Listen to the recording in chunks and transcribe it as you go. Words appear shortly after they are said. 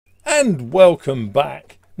And welcome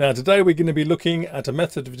back. Now today we're going to be looking at a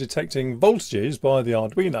method of detecting voltages by the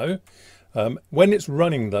Arduino when it's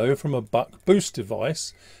running though from a buck boost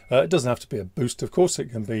device. It doesn't have to be a boost, of course. It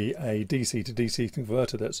can be a DC to DC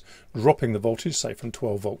converter that's dropping the voltage, say from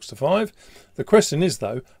 12 volts to 5. The question is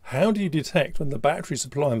though, how do you detect when the battery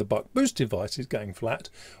supplying the buck boost device is going flat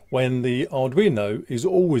when the Arduino is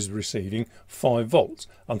always receiving 5 volts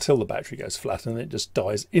until the battery goes flat and it just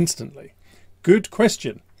dies instantly? Good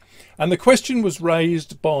question. And the question was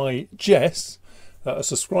raised by Jess, a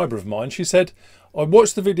subscriber of mine. She said, I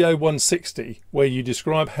watched the video 160 where you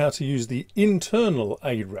describe how to use the internal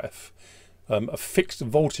AREF, a fixed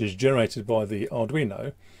voltage generated by the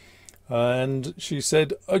Arduino. And she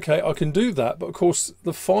said, okay, I can do that. But of course,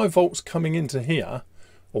 the 5 volts coming into here,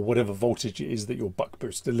 or whatever voltage it is that your buck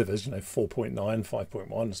boost delivers, 4.9,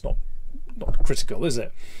 5.1, it's not critical, is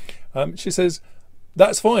it? She says,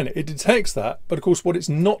 that's fine, it detects that, but of course what it's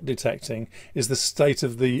not detecting is the state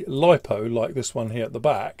of the LiPO, like this one here at the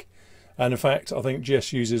back. And in fact, I think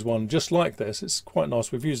Jess uses one just like this. It's quite nice.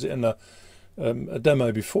 We've used it in a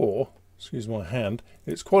demo before. Excuse my hand.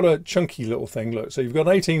 It's quite a chunky little thing. Look, so you've got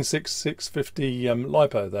 18650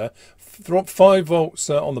 LiPO there, 5 volts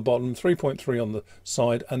on the bottom, 3.3 on the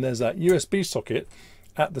side, and there's that USB socket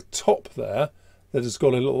at the top there that has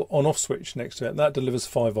got a little on-off switch next to it. And that delivers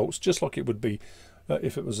 5 volts, just like it would be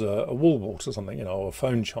if it was a wall wart or something, or a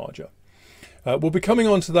phone charger. We'll be coming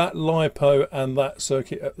on to that LiPO and that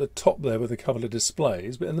circuit at the top there with a couple of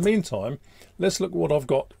displays. But in the meantime, let's look at what I've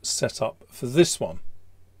got set up for this one.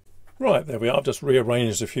 Right, there we are. I've just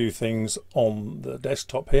rearranged a few things on the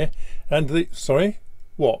desktop here. And sorry,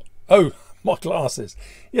 what? Oh, my glasses.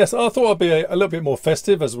 Yes, I thought I'd be a little bit more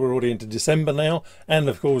festive as we're already into December now. And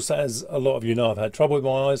of course, as a lot of you know, I've had trouble with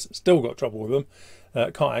my eyes, still got trouble with them.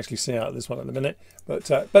 Can't actually see out this one at the minute, but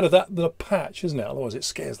better that than a patch, isn't it? Otherwise it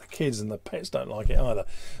scares the kids and the pets don't like it either.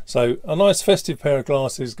 So a nice festive pair of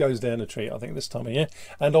glasses goes down a treat, I think, this time of year.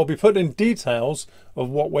 And I'll be putting details of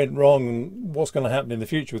what went wrong and what's going to happen in the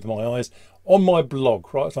future with my eyes on my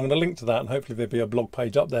blog, right? So I'm going to link to that and hopefully there'll be a blog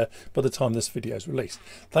page up there by the time this video is released.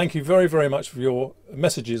 Thank you very, very much for your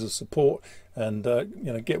messages of support and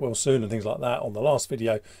get well soon and things like that on the last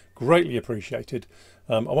video. Greatly appreciated.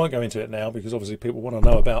 I won't go into it now because obviously people want to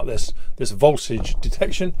know about this voltage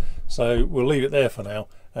detection, so we'll leave it there for now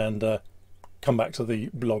and come back to the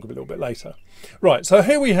blog a little bit later. Right, so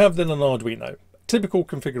here we have then an Arduino, typical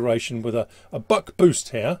configuration with a buck boost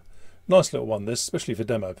here. Nice little one this, especially for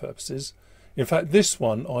demo purposes. In fact, this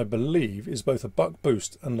one I believe is both a buck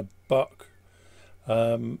boost and a buck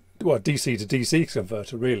DC to DC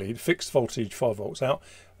converter, really. Fixed voltage 5 volts out,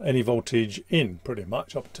 any voltage in pretty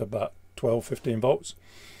much up to about 12-15 volts.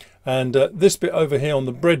 And this bit over here on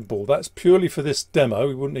the breadboard, that's purely for this demo.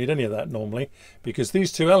 We wouldn't need any of that normally because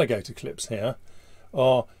these two alligator clips here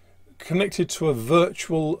are connected to a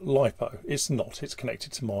virtual LiPO. It's not, it's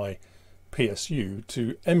connected to my PSU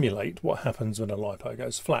to emulate what happens when a LiPO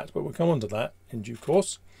goes flat, but we'll come on to that in due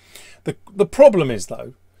course. The problem is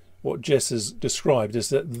though, what Jess has described is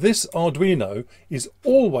that this Arduino is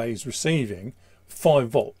always receiving 5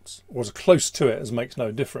 volts or as close to it as makes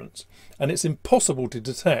no difference, and it's impossible to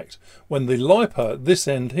detect when the LiPO at this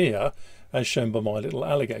end here, as shown by my little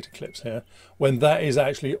alligator clips here, when that is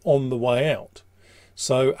actually on the way out.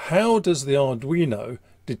 So how does the Arduino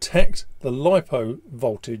detect the LiPO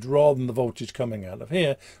voltage rather than the voltage coming out of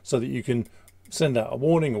here so that you can send out a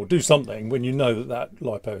warning or do something when you know that that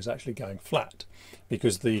LiPO is actually going flat?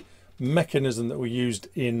 Because the mechanism that we used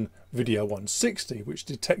in video 160, which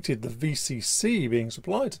detected the VCC being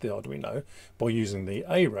supplied to the Arduino by using the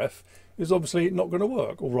AREF, is obviously not going to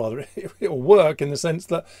work, or rather it'll work in the sense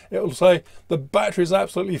that it'll say the battery is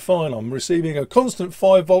absolutely fine, I'm receiving a constant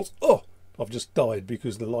 5 volts, oh, I've just died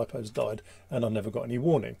because the LiPO's died and I never got any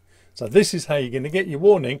warning. So this is how you're going to get your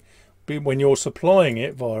warning when you're supplying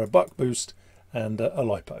it via a buck boost and a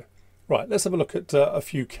LiPO. Right, let's have a look at a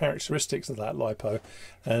few characteristics of that LiPO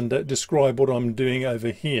and describe what I'm doing over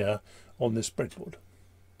here on this breadboard.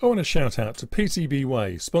 I want to shout out to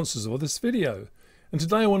PCBWay, sponsors of this video, and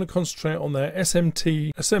today I want to concentrate on their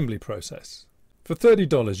SMT assembly process. For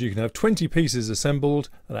 $30 you can have 20 pieces assembled,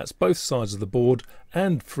 and that's both sides of the board,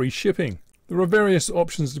 and free shipping. There are various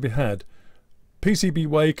options to be had.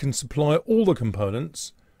 PCBWay can supply all the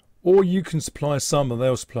components, or you can supply some and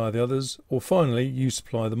they'll supply the others, or finally you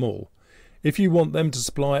supply them all. If you want them to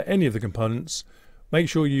supply any of the components, make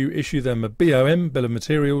sure you issue them a BOM, Bill of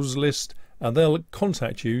Materials list, and they'll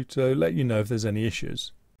contact you to let you know if there's any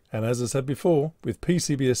issues. And as I said before, with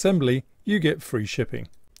PCB assembly, you get free shipping.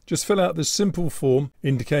 just fill out this simple form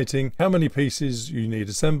indicating how many pieces you need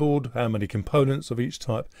assembled, how many components of each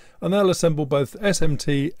type, and they'll assemble both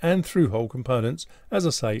SMT and through-hole components, as I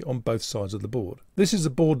say, on both sides of the board. This is a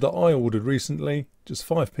board that I ordered recently, just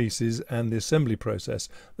 5 pieces and the assembly process.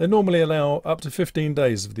 They normally allow up to 15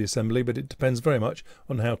 days of the assembly, but it depends very much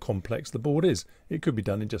on how complex the board is. It could be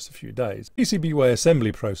done in just a few days. PCBWay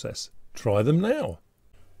assembly process. Try them now.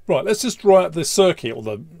 Right, let's just draw out the circuit, or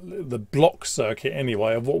the block circuit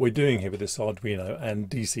anyway, of what we're doing here with this Arduino and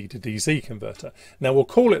DC to DC converter. Now we'll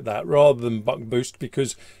call it that rather than buck boost,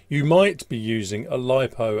 because you might be using a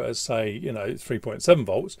LiPO at, say, 3.7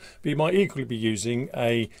 volts, but you might equally be using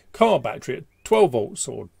a car battery at 12 volts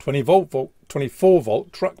or 24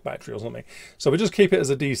 volt truck battery or something. So we'll just keep it as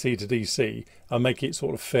a DC to DC and make it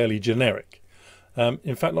sort of fairly generic.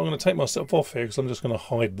 In fact, I'm going to take myself off here because I'm just going to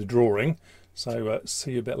hide the drawing. So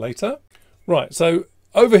see you a bit later. Right, so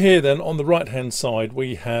over here then on the right hand side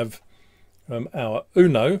we have our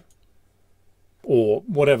Uno, or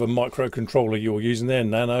whatever microcontroller you're using there,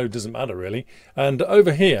 Nano, doesn't matter really. And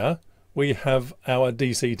over here we have our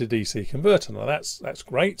DC to DC converter. Now that's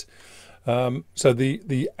great. So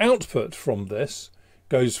the output from this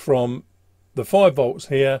goes from the 5 volts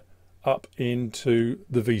here up into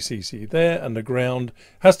the VCC there, and the ground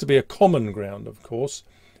has to be a common ground, of course.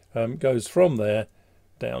 Goes from there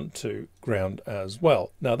down to ground as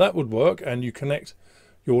well. Now that would work, and you connect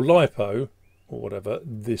your LiPO or whatever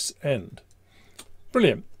this end.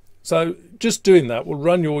 Brilliant. So just doing that will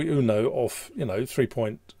run your Uno off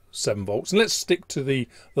 3.7 volts, and let's stick to the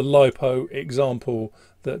LiPO example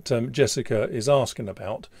that Jessica is asking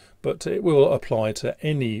about, but it will apply to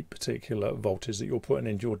any particular voltage that you're putting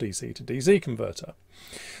into your DC to DC converter.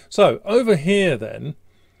 So over here then,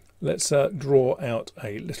 let's draw out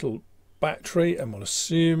a little battery, and we'll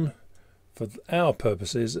assume for our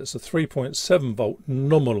purposes it's a 3.7 volt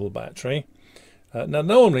nominal battery. Now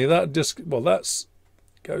normally that that's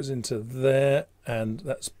goes into there, and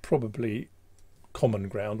that's probably common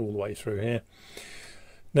ground all the way through here.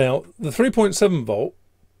 Now the 3.7 volt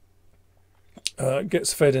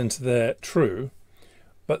gets fed into there, true,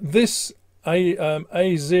 but this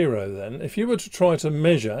A0 then, if you were to try to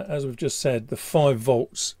measure, as we've just said, the 5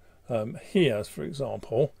 volts here, for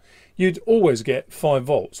example, you'd always get 5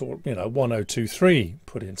 volts, or 1023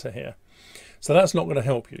 put into here. So that's not going to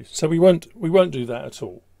help you. So we won't do that at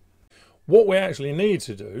all. What we actually need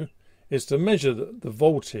to do is to measure the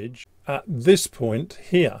voltage at this point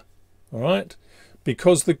here. All right,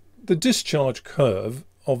 because the discharge curve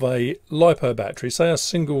of a LiPO battery, say a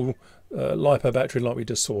single LiPO battery like we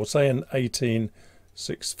just saw, say an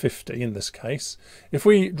 18650 in this case, if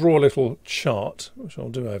we draw a little chart, which I'll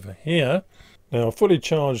do over here. Now a fully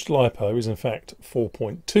charged LiPO is in fact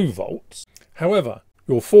 4.2 volts. However,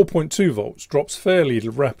 your 4.2 volts drops fairly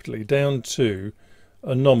rapidly down to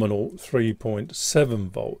a nominal 3.7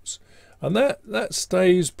 volts, and that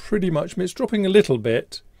stays pretty much, it's dropping a little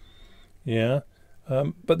bit, yeah,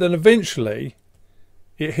 but then eventually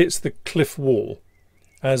it hits the cliff wall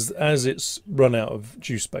as it's run out of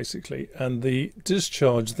juice basically, and the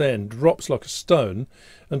discharge then drops like a stone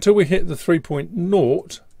until we hit the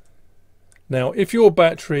 3.0. Now if your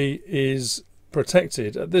battery is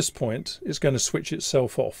protected at this point, it's going to switch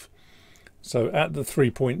itself off. So at the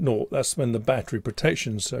 3.0, that's when the battery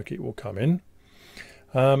protection circuit will come in,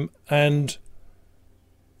 and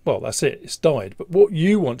well, that's it, it's died. But what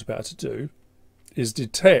you want to be able to do is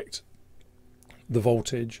detect the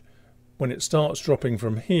voltage when it starts dropping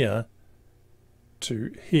from here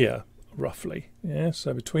to here roughly, yeah,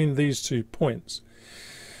 so between these 2 points.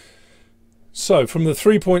 So from the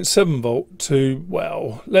 3.7 volt to,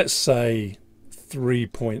 well, let's say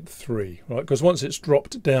 3.3, right, because once it's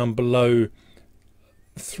dropped down below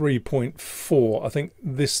 3.4, I think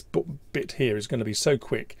this bit here is going to be so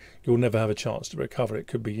quick you'll never have a chance to recover. It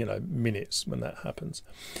could be minutes when that happens.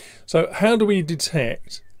 So how do we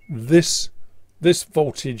detect this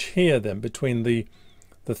voltage here then between the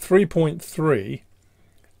 3.3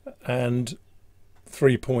 and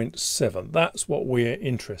 3.7? That's what we're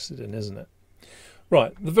interested in, isn't it?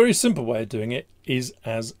 Right, the very simple way of doing it is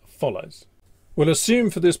as follows. We'll assume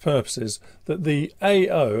for this purposes that the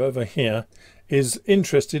AO over here is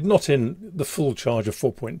interested not in the full charge of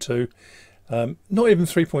 4.2, not even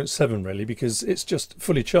 3.7 really, because it's just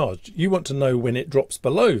fully charged. You want to know when it drops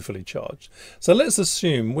below fully charged. So let's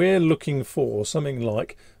assume we're looking for something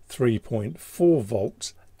like 3.4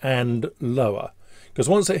 volts and lower, because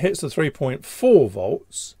once it hits the 3.4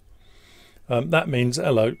 volts, that means,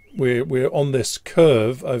 hello, we're on this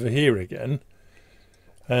curve over here again,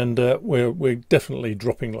 and we're definitely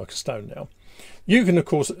dropping like a stone now. You can of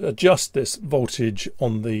course adjust this voltage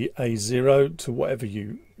on the A0 to whatever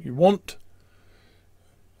you want,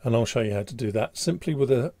 and I'll show you how to do that simply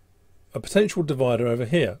with a potential divider over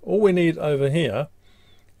here. All we need over here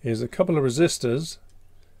is a couple of resistors,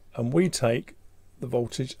 and we take the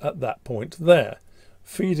voltage at that point there,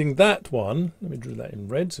 feeding that one, let me draw that in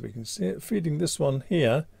red so we can see it, feeding this one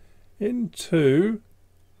here into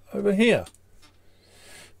over here.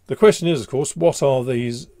 The question is, of course, what are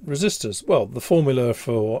these resistors? Well, the formula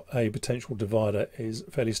for a potential divider is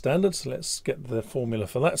fairly standard, so let's get the formula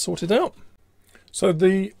for that sorted out. So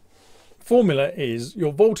the formula is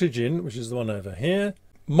your voltage in, which is the one over here,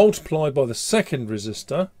 multiplied by the second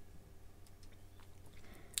resistor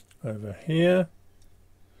over here,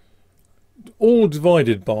 all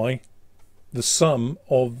divided by the sum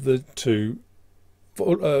of the two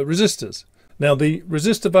resistors. Now the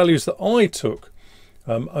resistor values that I took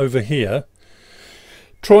over here,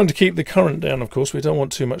 trying to keep the current down, of course, we don't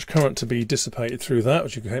want too much current to be dissipated through that,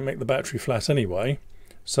 which you can make the battery flat anyway.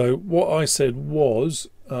 So what I said was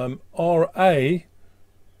RA,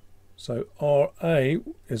 so RA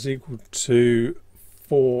is equal to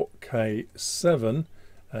 4K7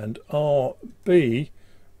 and RB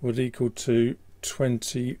would equal to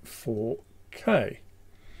 24K.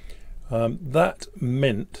 That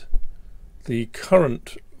meant the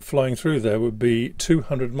current flowing through there would be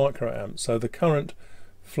 200 microamps. So the current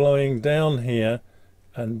flowing down here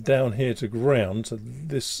and down here to ground, so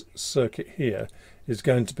this circuit here, is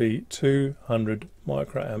going to be 200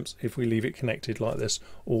 microamps if we leave it connected like this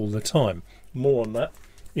all the time. More on that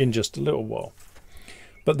in just a little while.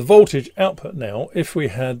 But the voltage output now, if we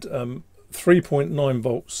had 3.9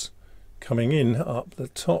 volts coming in up the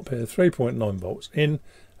top here, 3.9 volts in,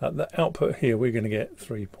 at the output here we're going to get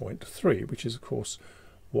 3.3, which is of course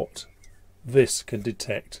what this can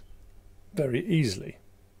detect very easily.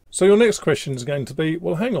 So your next question is going to be,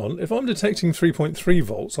 well, hang on, if I'm detecting 3.3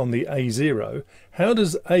 volts on the A0, how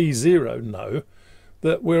does A0 know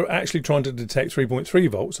that we're actually trying to detect 3.3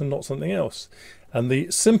 volts and not something else? And the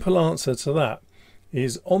simple answer to that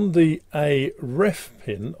is on the A ref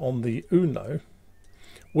pin on the Uno,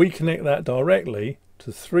 we connect that directly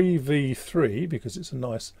to 3V3 because it's a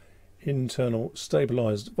nice internal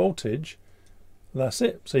stabilized voltage. That's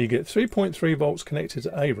it. So you get 3.3 volts connected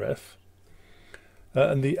to A ref.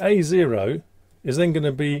 And the A0 is then going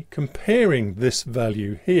to be comparing this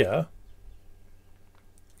value here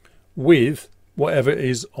with whatever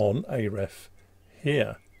is on A ref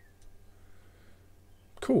here.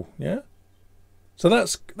 Cool, yeah? So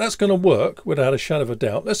that's going to work without a shadow of a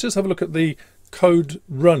doubt. Let's just have a look at the code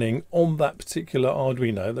running on that particular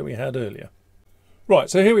Arduino that we had earlier. Right,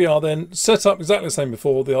 so here we are then, set up exactly the same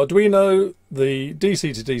before. The Arduino, the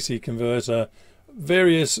DC to DC converter,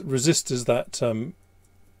 various resistors, that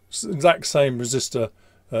exact same resistor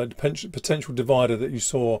potential divider that you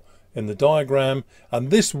saw in the diagram,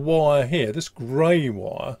 and this wire here, this grey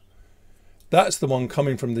wire, that's the one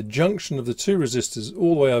coming from the junction of the two resistors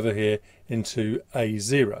all the way over here into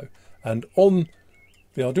A0. And on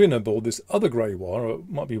the Arduino board, this other grey wire, or it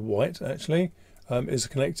might be white actually, is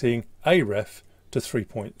connecting A ref to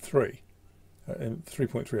 3.3.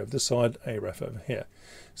 3.3 over this side, A ref over here.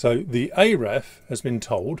 So the A ref has been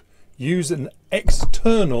told, use an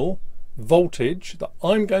external voltage that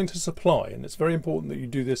I'm going to supply, and it's very important that you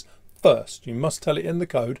do this first. You must tell it in the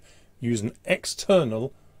code, use an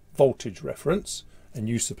external voltage reference, and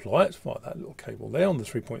you supply it via that little cable there on the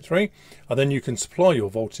 3.3, and then you can supply your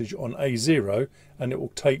voltage on A0, and it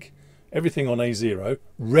will take everything on A0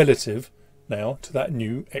 relative now to that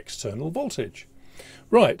new external voltage.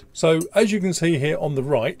 Right, so as you can see here on the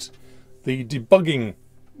right, the debugging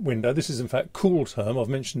window, this is in fact cool term, I've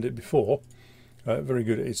mentioned it before, very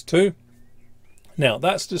good it is too. Now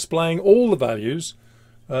that's displaying all the values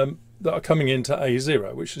that are coming into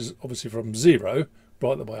A0, which is obviously from 0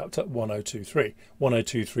 right the way up to 1023.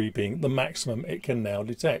 1023 being the maximum it can now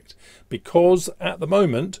detect, because at the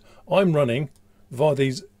moment I'm running via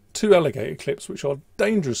these two alligator clips which are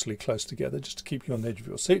dangerously close together just to keep you on the edge of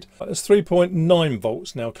your seat. There's 3.9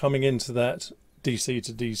 volts now coming into that DC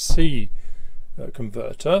to DC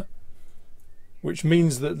converter, which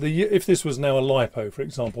means that if this was now a LiPO, for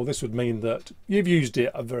example, this would mean that you've used it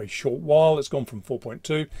a very short while. It's gone from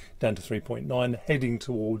 4.2 down to 3.9, heading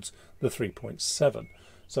towards the 3.7.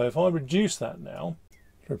 So if I reduce that now,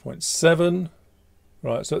 3.7,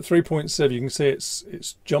 right, so at 3.7 you can see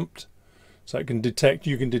it's jumped. So it can detect,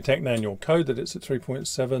 you can detect now in your code that it's at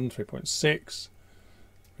 3.7, 3.6,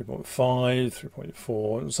 3.5,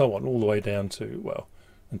 3.4, and so on, all the way down to, well,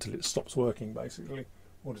 until it stops working basically.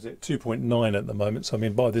 what is it, 2.9 at the moment. So I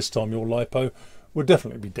mean, by this time your LiPo would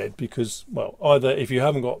definitely be dead, because, well, either if you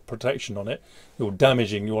haven't got protection on it, you're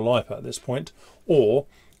damaging your LiPo at this point, or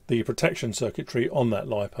the protection circuitry on that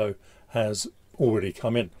LiPo has already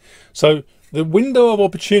come in. So the window of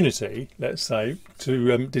opportunity, let's say,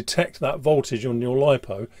 to detect that voltage on your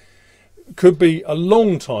LiPo could be a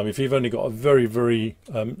long time if you've only got a very, very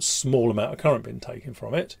small amount of current being taken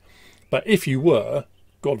from it. But if you were,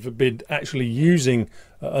 God forbid, actually using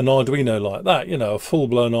an Arduino like that, you know, a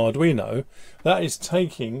full-blown Arduino, that is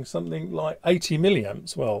taking something like 80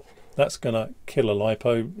 milliamps. Well, that's going to kill a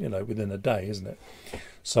LiPo, you know, within a day, isn't it?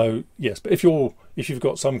 So yes, but if you've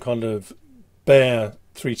got some kind of bare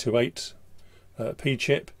 328 P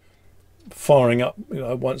chip firing up, you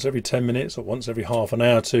know, once every 10 minutes or once every half an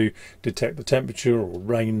hour to detect the temperature or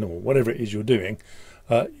rain or whatever it is you're doing,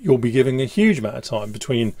 you'll be giving a huge amount of time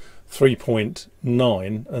between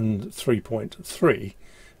 3.9 and 3.3,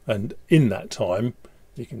 and in that time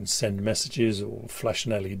you can send messages or flash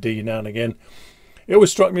an LED now and again. It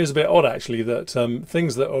always struck me as a bit odd, actually, that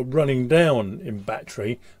things that are running down in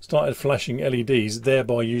battery started flashing LEDs,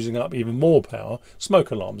 thereby using up even more power.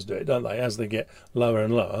 Smoke alarms do it, don't they? As they get lower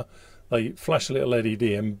and lower, they flash a little LED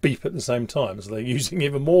and beep at the same time, so they're using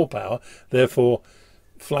even more power, therefore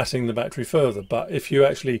flattening the battery further. But if you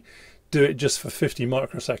actually do it just for 50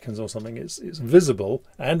 microseconds or something, it's visible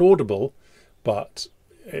and audible, but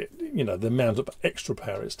you know, the amount of extra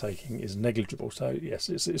power it's taking is negligible. So yes,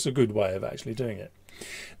 it's a good way of actually doing it.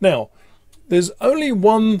 Now, there's only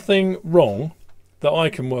one thing wrong that I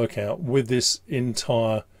can work out with this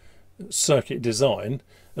entire circuit design,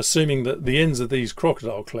 assuming that the ends of these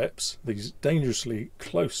crocodile clips, these dangerously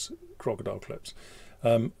close crocodile clips,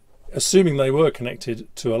 assuming they were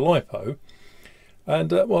connected to a LiPo.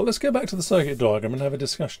 And well, let's go back to the circuit diagram and have a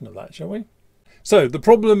discussion of that, shall we? So the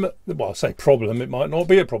problem, well, I say problem, it might not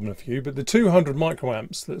be a problem for you, but the 200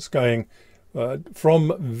 microamps that's going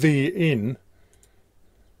from V in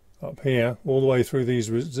up here all the way through these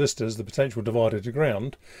resistors, the potential divider to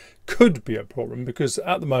ground, could be a problem, because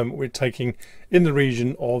at the moment we're taking in the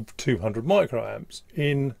region of 200 microamps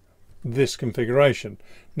in this configuration.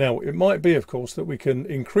 Now, it might be, of course, that we can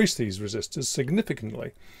increase these resistors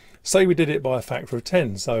significantly. Say we did it by a factor of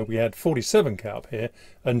 10, so we had 47k up here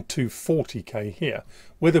and 240k here.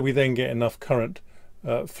 Whether we then get enough current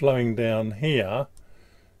flowing down here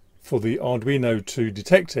for the Arduino to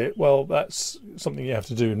detect it, well, that's something you have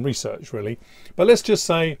to do in research, really. But let's just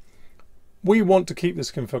say we want to keep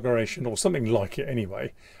this configuration, or something like it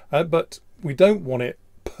anyway, but we don't want it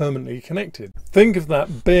permanently connected. Think of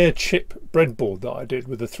that bare chip breadboard that I did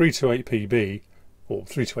with the 328PB, or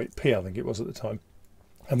 328P I think it was at the time.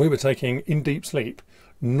 And we were taking, in deep sleep,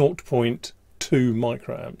 0.2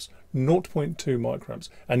 microamps. 0.2 microamps.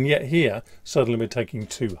 And yet here, suddenly we're taking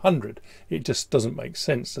 200. It just doesn't make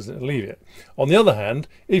sense, does it, leave it? On the other hand,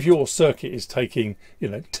 if your circuit is taking, you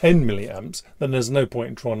know, 10 milliamps, then there's no point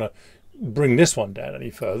in trying to bring this one down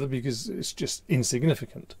any further, because it's just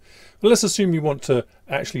insignificant. But let's assume you want to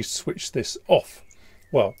actually switch this off.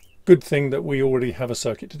 Well, good thing that we already have a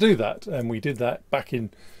circuit to do that, and we did that back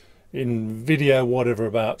in video whatever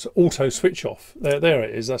about auto switch off. There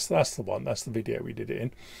it is, that's the one, that's the video we did it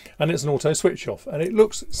in, and it's an auto switch off, and it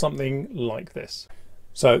looks something like this.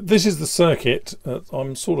 So this is the circuit that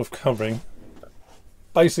I'm sort of covering.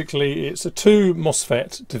 Basically it's a 2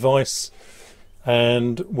 MOSFET device,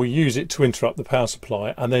 and we use it to interrupt the power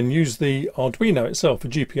supply, and then use the Arduino itself, a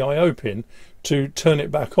GPIO pin, to turn it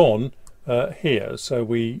back on here. So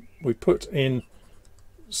we put in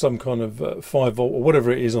some kind of 5 volt or whatever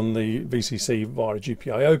it is on the VCC via a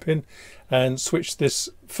GPIO pin, and switch this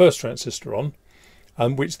first transistor on,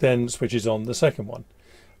 and which then switches on the second one.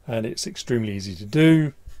 And it's extremely easy to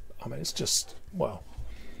do. I mean, it's just, well,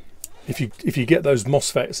 if you get those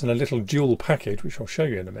MOSFETs in a little dual package, which I'll show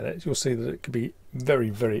you in a minute, you'll see that it could be very,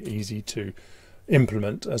 very easy to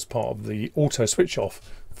implement as part of the auto switch off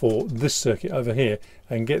for this circuit over here,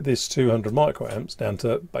 and get this 200 microamps down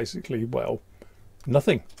to basically, well,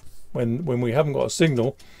 nothing. When we haven't got a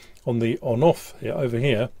signal on the on-off here over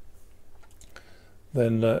here,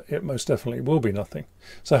 then it most definitely will be nothing.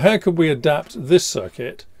 So how could we adapt this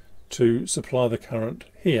circuit to supply the current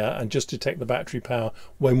here and just detect the battery power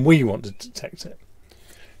when we want to detect it?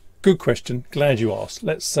 Good question, glad you asked.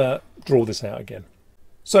 Let's draw this out again.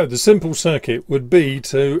 So the simple circuit would be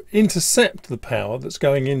to intercept the power that's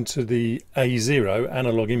going into the A0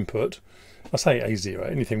 analog input. I say A0,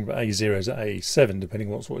 anything from A0 to A7, depending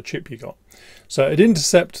on what sort of chip you got. So it'd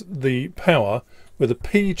intercept the power with a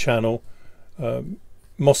P channel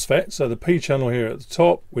MOSFET. So the P channel here at the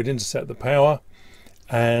top would intercept the power,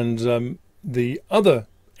 and the other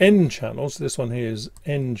N channel, so this one here is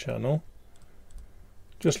N channel,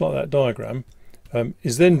 just like that diagram,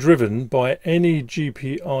 is then driven by any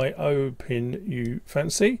GPIO pin you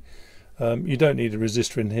fancy. You don't need a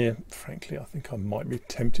resistor in here. Frankly, I think I might be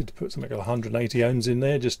tempted to put something like 180 ohms in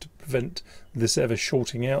there just to prevent this ever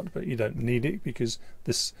shorting out, but you don't need it because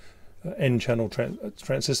this N-channel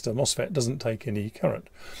transistor MOSFET doesn't take any current.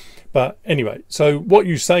 But anyway, so what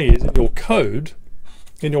you say is in your code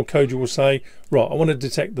you will say, right, I want to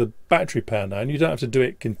detect the battery power now, and you don't have to do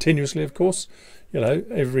it continuously, of course. You know,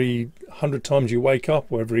 every 100 times you wake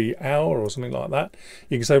up or every hour or something like that,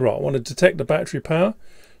 you can say, right, I want to detect the battery power,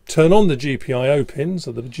 turn on the GPIO pin,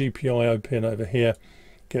 so the GPIO pin over here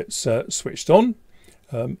gets switched on.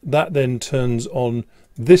 That then turns on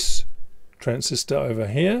this transistor over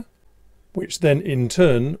here, which then in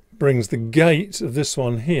turn brings the gate of this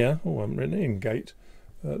one here. Oh, I haven't written it in gate.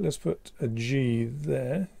 Let's put a G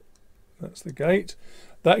there. That's the gate.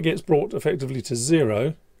 That gets brought effectively to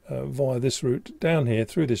 0 via this route down here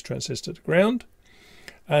through this transistor to ground,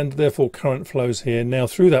 and therefore current flows here now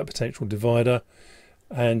through that potential divider,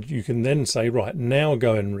 and you can then say, right, now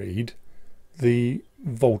go and read the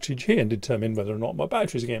voltage here and determine whether or not my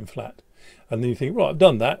batteries are getting flat. And then you think, right, I've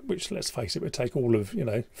done that, which, let's face it, would take all of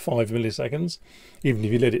 5 milliseconds, even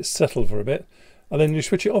if you let it settle for a bit, and then you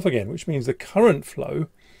switch it off again, which means the current flow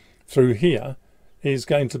through here is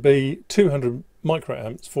going to be 200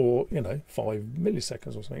 microamps for 5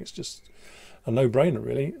 milliseconds or something. It's just a no-brainer,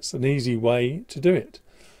 really. It's an easy way to do it.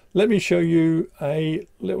 Let me show you a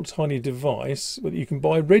little tiny device that you can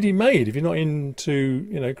buy ready-made. If you're not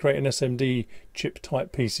into creating SMD chip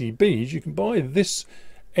type PCBs, you can buy this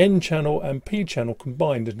N channel and P channel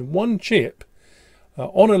combined into one chip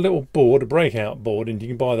on a little board, a breakout board, and you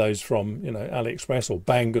can buy those from AliExpress or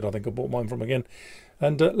Banggood. I think I bought mine from again.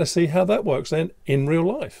 And let's see how that works then in real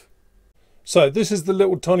life. So this is the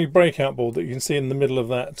little tiny breakout board that you can see in the middle of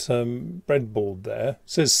that breadboard there. It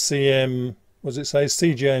says CM, what does it say?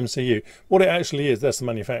 CGMCU. What it actually is, that's the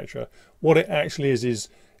manufacturer. What it actually is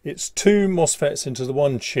it's 2 MOSFETs into the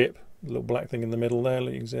one chip. The little black thing in the middle there,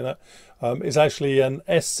 you can see that. It's actually an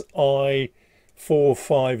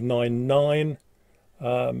SI4599.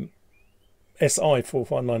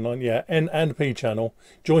 SI4599, yeah, N and P channel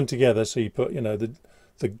joined together. So you put,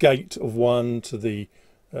 the gate of one to the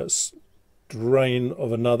drain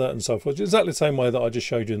of another and so forth. Exactly the same way that I just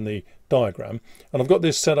showed you in the diagram. And I've got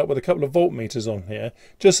this set up with a couple of voltmeters on here,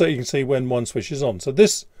 just so you can see when one switches on. So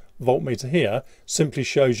this voltmeter here simply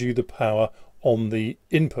shows you the power on the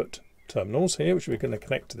input terminals here, which we're going to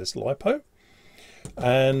connect to this LiPO.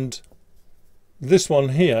 And this one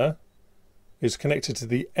here is connected to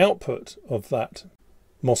the output of that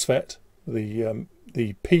MOSFET, the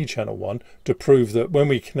P channel one, to prove that when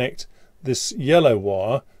we connect this yellow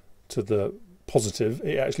wire to the positive,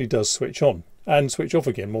 it actually does switch on and switch off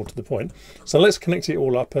again, more to the point. So let's connect it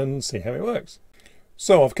all up and see how it works.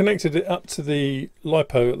 So I've connected it up to the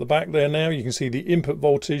LiPO at the back there now. You can see the input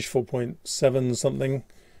voltage, 4.7 something.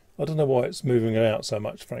 I don't know why it's moving it out so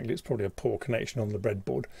much, frankly. It's probably a poor connection on the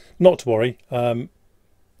breadboard. Not to worry.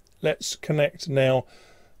 Let's connect now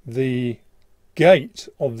the gate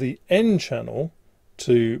of the N channel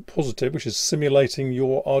to positive, which is simulating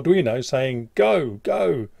your Arduino saying go,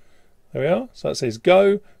 go. There we are. So that says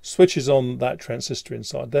go, switches on that transistor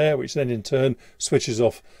inside there, which then in turn switches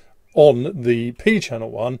off on the P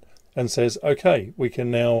channel one and says, okay, we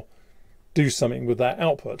can now do something with that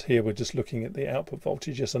output. Here we're just looking at the output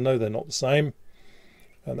voltage. Yes, I know they're not the same,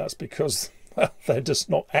 and that's because they're just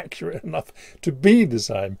not accurate enough to be the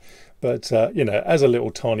same. But as a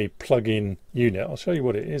little tiny plug-in unit, I'll show you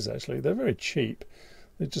what it is. Actually, they're very cheap.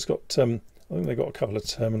 They've just got I think they've got a couple of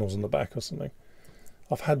terminals on the back or something.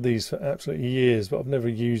 I've had these for absolutely years, but I've never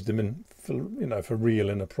used them for real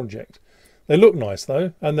in a project. They look nice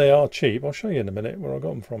though, and they are cheap. I'll show you in a minute where I got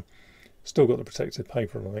them from. Still got the protected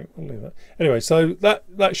paper on, I think. I'll leave that. Anyway, so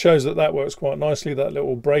that shows that works quite nicely, that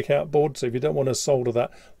little breakout board. So if you don't want to solder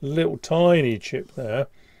that little tiny chip there,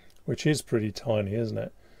 which is pretty tiny, isn't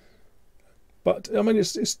it? But I mean,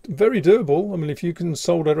 it's very durable. I mean, if you can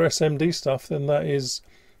solder SMD stuff, then that is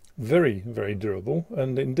very, very durable.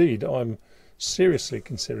 And indeed, I'm seriously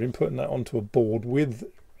considering putting that onto a board with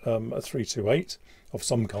a 328 of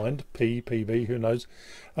some kind, PB, who knows,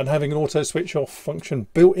 and having an auto switch off function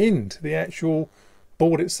built into the actual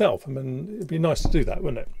board itself. I mean, it'd be nice to do that,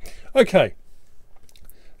 wouldn't it? Okay,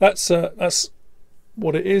 that's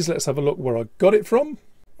what it is. Let's have a look where I got it from.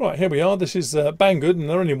 Right, here we are. This is Banggood, and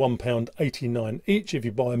they're only £1.89 each. If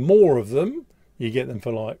you buy more of them, you get them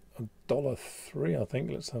for like $1.03, I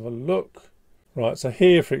think. Let's have a look. Right, so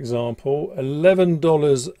here, for example,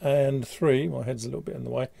 $11.03. My head's a little bit in the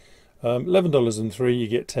way. $11.03, you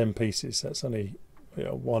get 10 pieces. That's only, you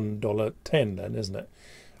know, $1.10 then, isn't it?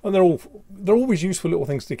 And they're always useful little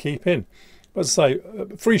things to keep in. But as I say,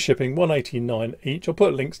 free shipping, $1.89 each. I'll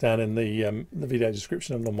put links down in the video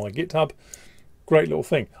description and on my GitHub. Great little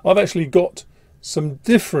thing. I've actually got some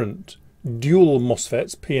different dual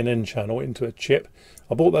MOSFETs, P and N channel, into a chip.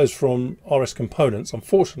 I bought those from RS Components.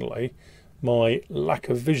 Unfortunately, my lack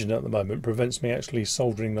of vision at the moment prevents me actually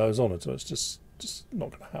soldering those on, so it's just not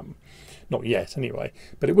going to happen. Not yet, anyway,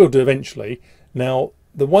 but it will do eventually. Now,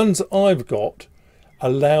 the ones I've got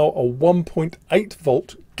allow a 1.8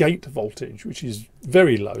 volt gate voltage, which is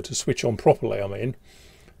very low to switch on properly. I mean,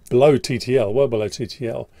 below TTL, well below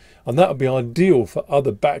TTL, and that would be ideal for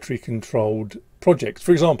other battery controlled projects.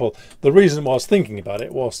 For example, the reason why I was thinking about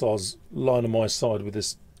it whilst I was lying on my side with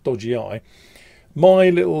this dodgy eye, my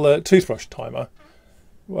little toothbrush timer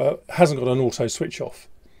hasn't got an auto switch off,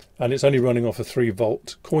 and it's only running off a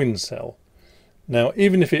 3-volt coin cell. Now,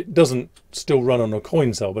 even if it doesn't still run on a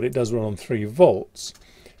coin cell, but it does run on 3 volts,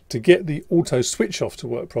 to get the auto switch off to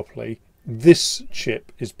work properly, this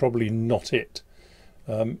chip is probably not it.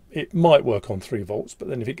 It might work on 3 volts, but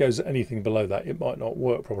then if it goes anything below that, it might not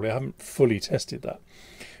work properly. I haven't fully tested that.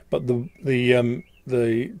 But the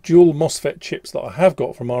dual MOSFET chips that I have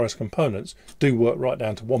got from RS Components do work right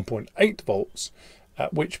down to 1.8 volts,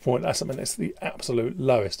 at which point that's the absolute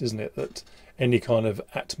lowest, isn't it, that any kind of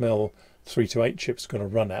Atmel 3 to 8 chips are going to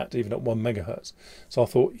run at, even at 1 megahertz. So I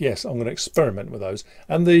thought, yes, I'm going to experiment with those.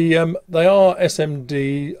 And they are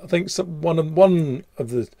SMD. I think one of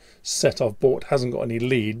the set I've bought hasn't got any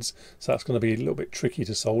leads, so that's going to be a little bit tricky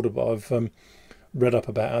to solder, but I've read up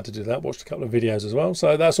about how to do that, watched a couple of videos as well.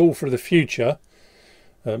 So that's all for the future,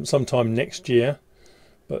 sometime next year.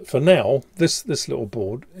 But for now, this little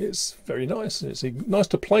board, it's very nice. It's nice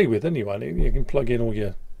to play with anyway. You can plug in all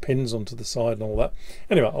your pins onto the side and all that.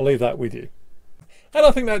 Anyway, I'll leave that with you. And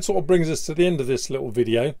I think that sort of brings us to the end of this little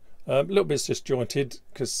video. A little bit's disjointed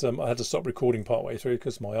because I had to stop recording partway through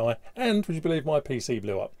because of my eye. And would you believe my PC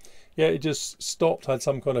blew up? Yeah, it just stopped. I had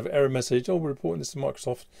some kind of error message. Oh, we're reporting this to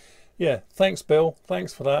Microsoft. Yeah, thanks, Bill.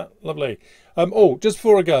 Thanks for that. Lovely. Oh, just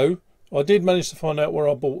before I go, I did manage to find out where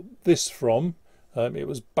I bought this from. It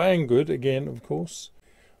was Banggood again, of course.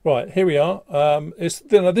 Right, here we are. This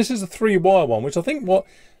is a 3-wire one, which I think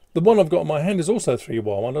the one I've got in my hand is also a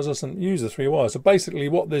 3-wire one. It doesn't use the 3 wires. So basically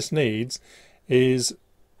what this needs is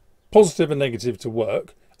positive and negative to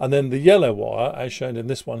work. And then the yellow wire, as shown in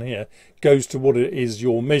this one here, goes to what it is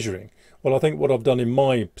you're measuring. Well, I think what I've done in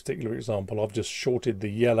my particular example, I've just shorted the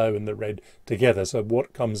yellow and the red together. So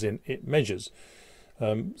what comes in, it measures.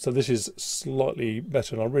 So this is slightly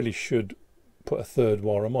better, and I really should put a 3rd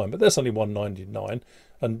wire on mine. But that's only $1.99.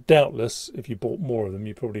 And doubtless, if you bought more of them,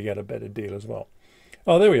 you probably get a better deal as well.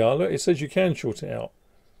 Oh, there we are. Look, it says you can short it out.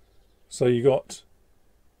 So you got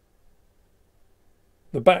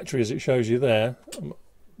the battery as it shows you there.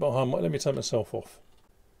 Let me take myself off.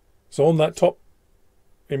 So on that top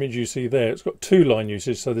image you see there, it's got 2 line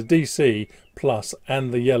usage. So the DC plus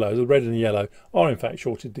and the yellow, the red and the yellow, are in fact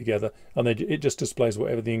shorted together, and it just displays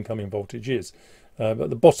whatever the incoming voltage is. But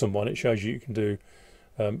the bottom one, it shows you can do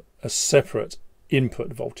a separate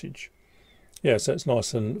input voltage. Yeah, so it's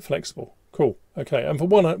nice and flexible. Cool. Okay, and for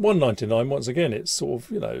 $1.99, once again, it's sort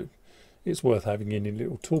of, you know, it's worth having in your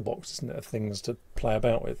little toolbox, isn't it, of things to play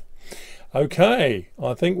about with. Okay,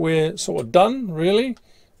 I think we're sort of done, really.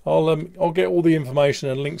 I'll get all the information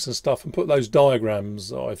and links and stuff and put those diagrams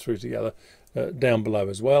that I threw together down below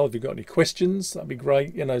as well. If you've got any questions, that'd be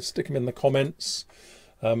great. You know, stick them in the comments.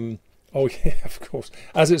 Oh yeah, of course.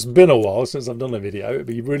 As it's been a while since I've done a video, it'd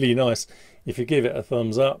be really nice if you give it a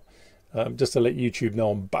thumbs up, just to let YouTube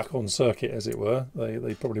know I'm back on circuit, as it were.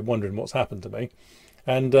 They're probably wondering what's happened to me.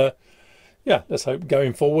 And yeah, let's hope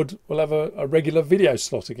going forward we'll have a regular video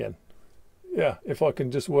slot again. Yeah, if I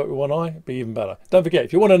can just work with one eye, it'd be even better. Don't forget,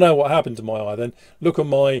 if you want to know what happened to my eye, then look at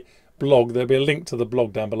my blog. There'll be a link to the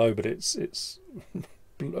blog down below, but it's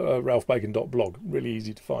ralphbacon.blog, really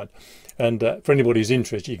easy to find. And for anybody who's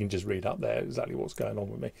interested, you can just read up there exactly what's going on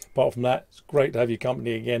with me. Apart from that, it's great to have your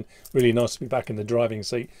company again. Really nice to be back in the driving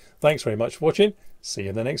seat. Thanks very much for watching. See you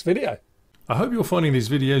in the next video. I hope you're finding these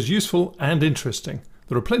videos useful and interesting.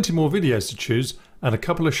 There are plenty more videos to choose, and a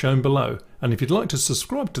couple are shown below. And if you'd like to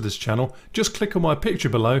subscribe to this channel, just click on my picture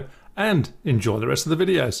below and enjoy the rest of the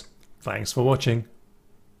videos. Thanks for watching.